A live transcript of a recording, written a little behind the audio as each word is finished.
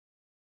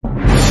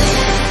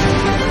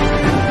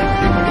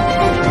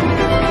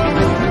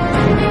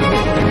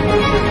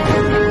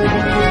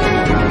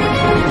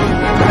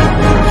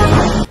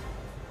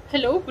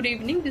Hello, good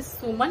evening. This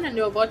is Suman and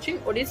you are watching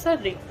Odisha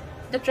Ring.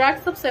 The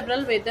tracks of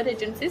several weather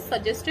agencies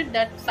suggested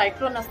that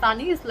cyclone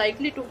Asani is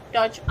likely to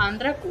touch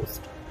Andhra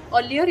coast.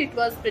 Earlier, it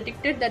was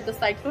predicted that the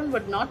cyclone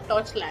would not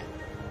touch land.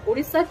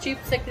 Odisha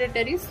Chief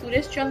Secretary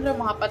Suresh Chandra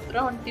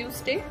Mahapatra on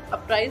Tuesday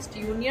apprised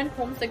Union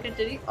Home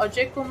Secretary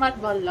Ajay Kumar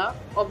Bhalla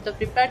of the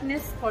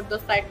preparedness for the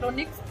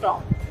cyclonic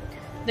storm.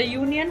 The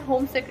Union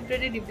Home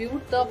Secretary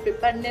reviewed the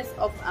preparedness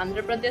of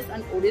Andhra Pradesh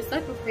and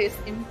Odisha to face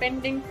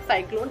impending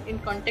cyclone in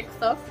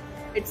context of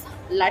its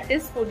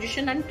latest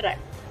position and track.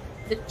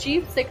 The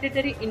Chief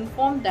Secretary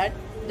informed that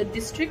the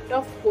district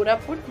of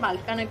Koraput,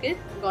 Malkanagiri,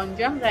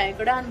 Ganjam,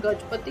 Rayagada and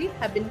Gajpati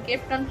have been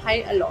kept on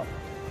high alert.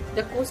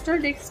 The coastal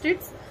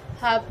districts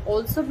have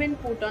also been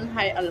put on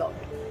high alert.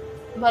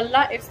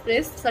 Bhalla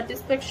expressed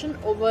satisfaction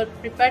over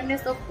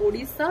preparedness of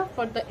Odisha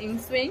for the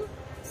ensuing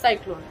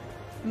cyclone.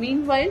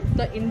 Meanwhile,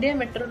 the India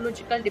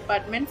Meteorological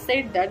Department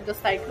said that the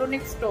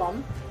cyclonic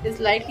storm is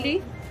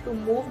likely to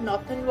move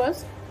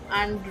northwest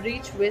and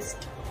reach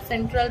West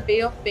Central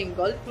Bay of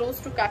Bengal close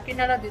to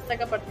Kakinada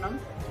Visakhapatnam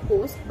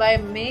coast by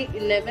May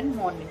 11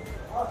 morning.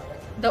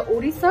 The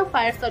Odisha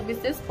Fire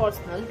Services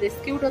personnel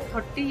rescued a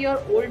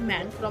 30-year-old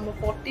man from a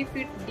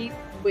 40-feet deep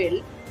well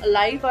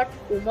alive at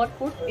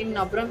Umarpur in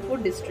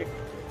Nabrangpur district.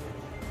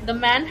 The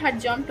man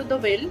had jumped to the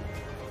well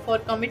for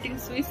committing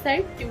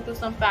suicide due to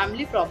some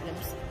family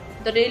problems.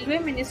 The Railway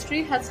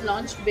Ministry has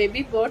launched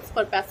baby berths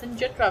for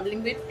passengers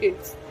travelling with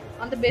kids.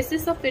 On the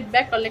basis of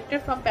feedback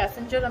collected from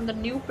passengers on the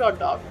new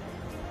product,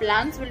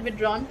 plans will be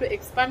drawn to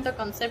expand the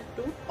concept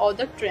to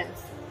other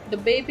trains. The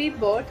baby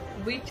berth,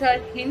 which are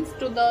hinged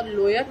to the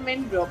lower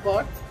main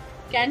berths,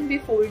 can be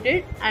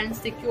folded and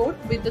secured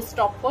with the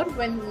stopper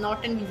when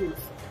not in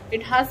use.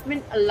 It has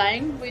been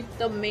aligned with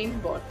the main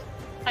berth.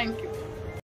 Thank you.